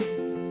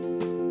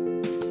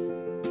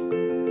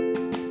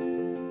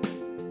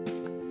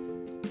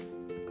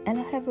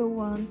Hello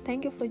everyone,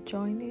 thank you for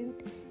joining.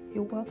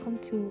 You're welcome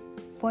to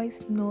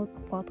Voice Note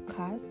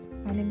Podcast.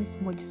 My name is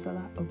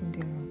Mojisola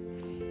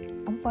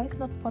Ogundero. On Voice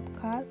Note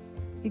Podcast,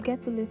 you get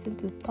to listen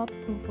to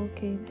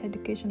thought-provoking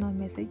educational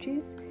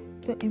messages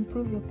to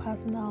improve your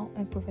personal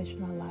and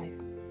professional life.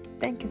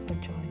 Thank you for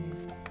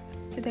joining.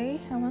 Today,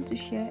 I want to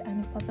share an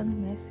important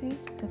message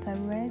that I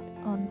read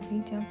on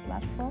Medium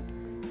platform,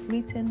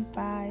 written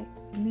by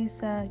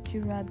Lisa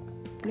Gerard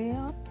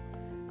Braun.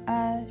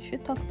 She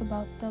talked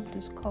about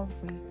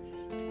self-discovery.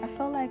 I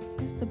felt like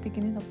this is the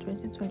beginning of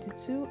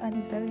 2022 and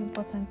it's very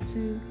important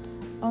to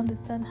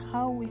understand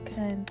how we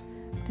can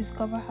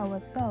discover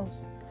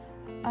ourselves.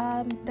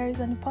 There is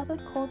an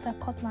important quote that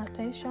caught my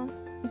attention,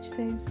 which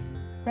says,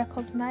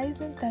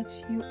 recognizing that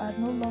you are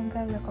no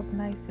longer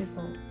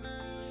recognizable.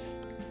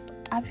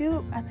 Have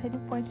you at any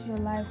point in your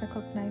life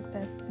recognized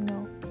that,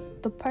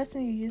 the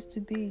person you used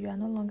to be, you are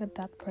no longer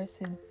that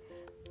person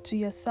to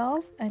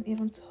yourself and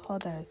even to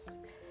others?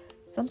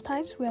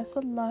 Sometimes we are so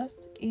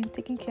lost in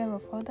taking care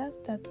of others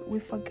that we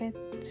forget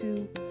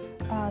to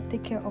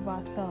take care of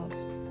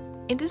ourselves.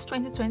 In this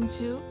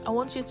 2022, I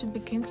want you to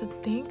begin to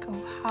think of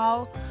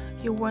how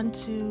you want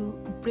to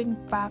bring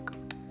back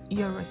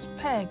your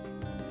respect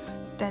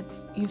that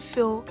you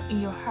feel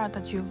in your heart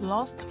that you've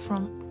lost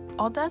from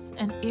others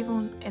and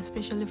even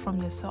especially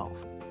from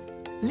yourself.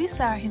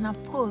 Lisa, in her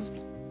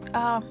post,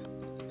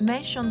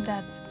 mentioned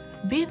that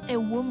being a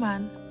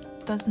woman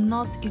does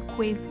not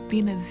equate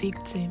being a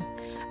victim.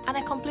 And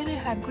I completely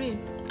agree.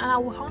 And I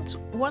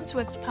want to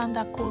expand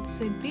that quote to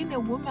say being a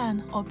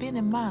woman or being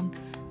a man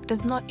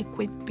does not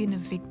equate being a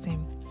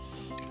victim.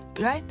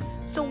 Right?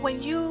 So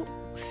when you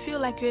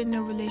feel like you're in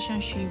a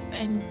relationship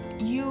and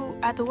you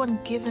are the one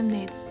giving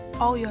it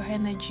all your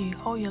energy,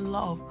 all your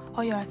love,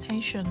 all your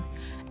attention,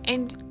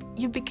 and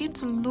you begin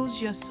to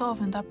lose yourself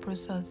in that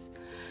process,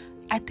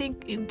 I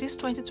think in this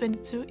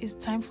 2022 it's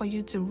time for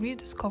you to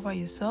rediscover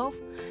yourself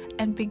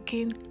and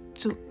begin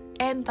to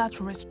earn that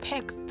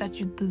respect that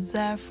you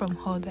deserve from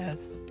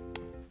others.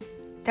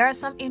 There are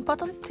some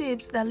important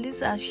tips that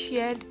Lisa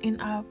shared in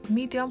our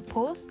Medium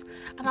post,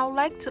 and I would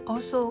like to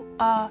also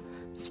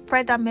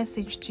spread that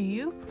message to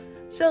you.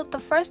 So the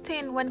first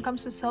thing when it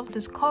comes to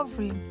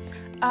self-discovery,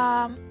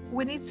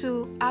 we need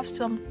to have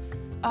some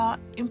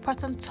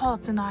important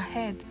thoughts in our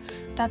head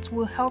that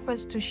will help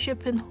us to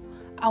shape in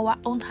our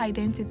own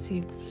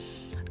identity.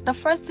 The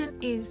first thing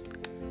is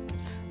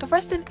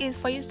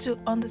for you to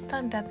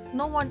understand that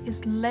no one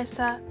is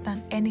lesser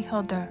than any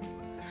other.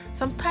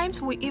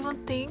 Sometimes we even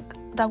think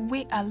that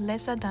we are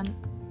lesser than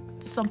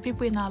some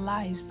people in our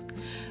lives.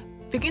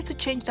 Begin to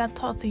change that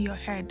thought in your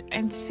head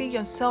and see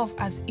yourself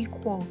as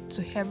equal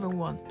to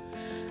everyone.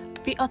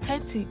 Be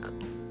authentic.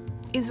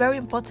 It's very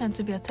important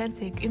to be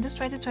authentic. In this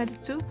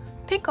 2022,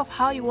 think of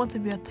how you want to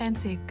be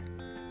authentic,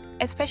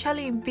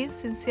 especially in being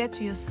sincere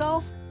to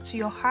yourself, to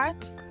your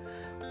heart.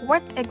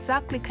 What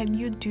exactly can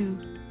you do?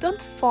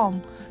 Don't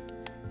form.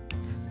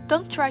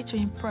 Don't try to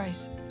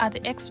impress at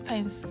the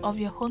expense of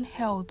your own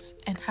health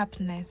and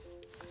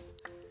happiness.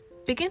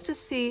 Begin to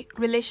see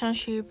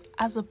relationship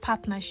as a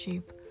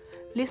partnership.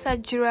 Lisa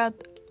Gerard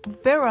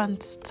Braun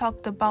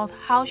talked about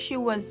how she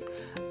was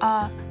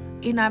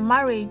in her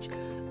marriage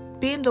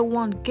being the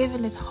one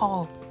giving it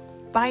all,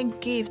 buying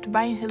gifts,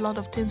 buying a lot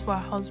of things for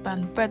her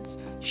husband, but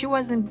she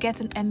wasn't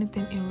getting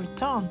anything in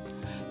return.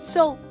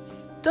 So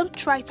don't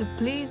try to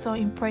please or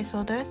impress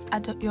others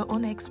at your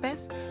own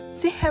expense.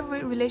 See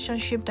every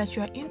relationship that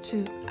you are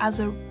into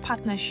as a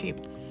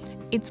partnership.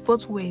 It's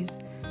both ways.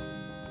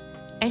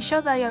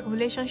 Ensure that your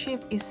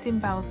relationship is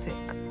symbiotic.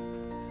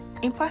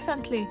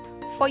 Importantly,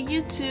 for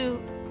you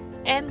to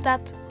earn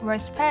that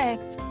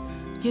respect,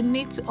 you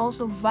need to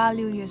also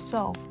value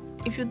yourself.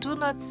 If you do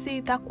not see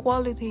that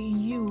quality in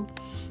you,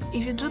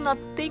 if you do not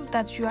think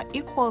that you are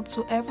equal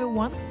to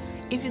everyone,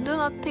 if you do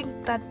not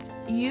think that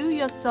you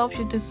yourself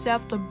should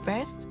deserve the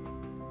best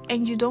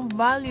and you don't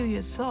value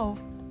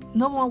yourself,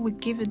 no one will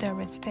give you that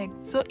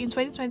respect. So in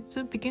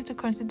 2022, begin to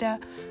consider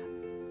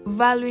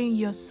valuing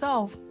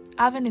yourself,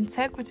 having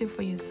integrity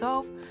for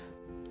yourself.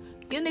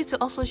 You need to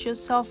also show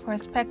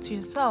self-respect to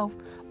yourself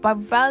by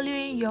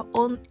valuing your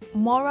own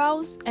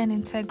morals and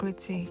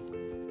integrity.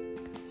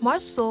 More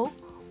so,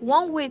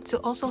 one way to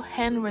also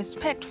earn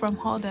respect from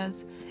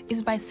others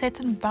is by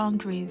setting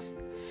boundaries.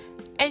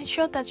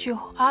 Ensure that you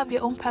have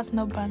your own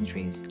personal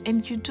boundaries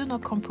and you do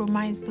not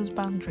compromise those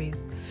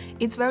boundaries.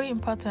 It's very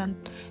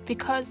important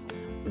because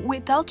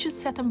without you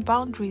setting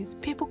boundaries,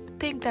 people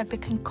think that they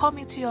can come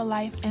into your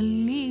life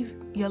and live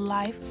your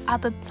life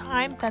at the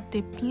time that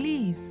they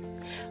please.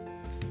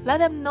 Let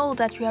them know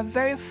that you are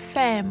very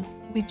firm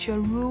with your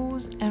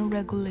rules and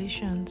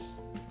regulations.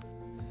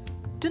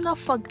 Do not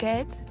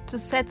forget to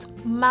set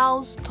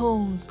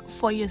milestones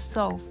for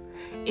yourself.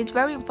 It's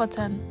very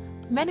important.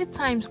 Many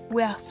times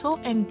we are so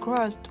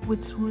engrossed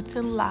with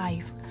routine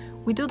life.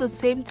 We do the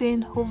same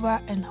thing over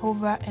and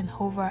over and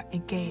over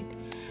again.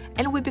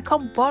 And we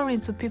become boring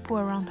to people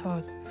around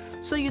us.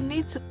 So you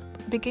need to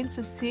begin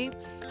to see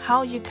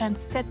how you can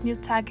set new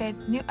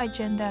target, new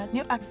agenda,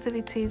 new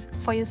activities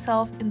for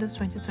yourself in this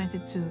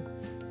 2022.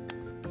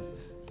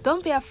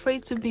 Don't be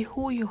afraid to be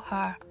who you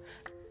are.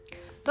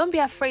 Don't be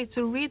afraid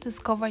to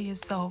rediscover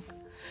yourself.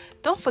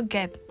 Don't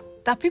forget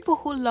that people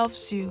who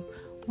loves you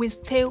will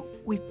stay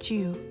with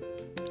you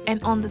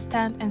and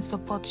understand and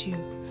support you.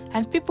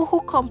 And people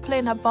who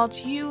complain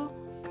about you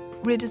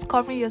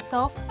rediscovering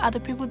yourself are the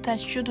people that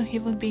shouldn't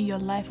even be in your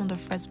life in the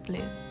first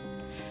place.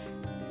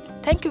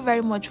 Thank you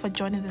very much for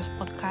joining this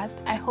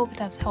podcast. I hope it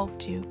has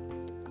helped you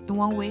in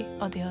one way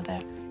or the other.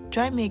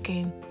 Join me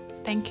again.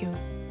 Thank you.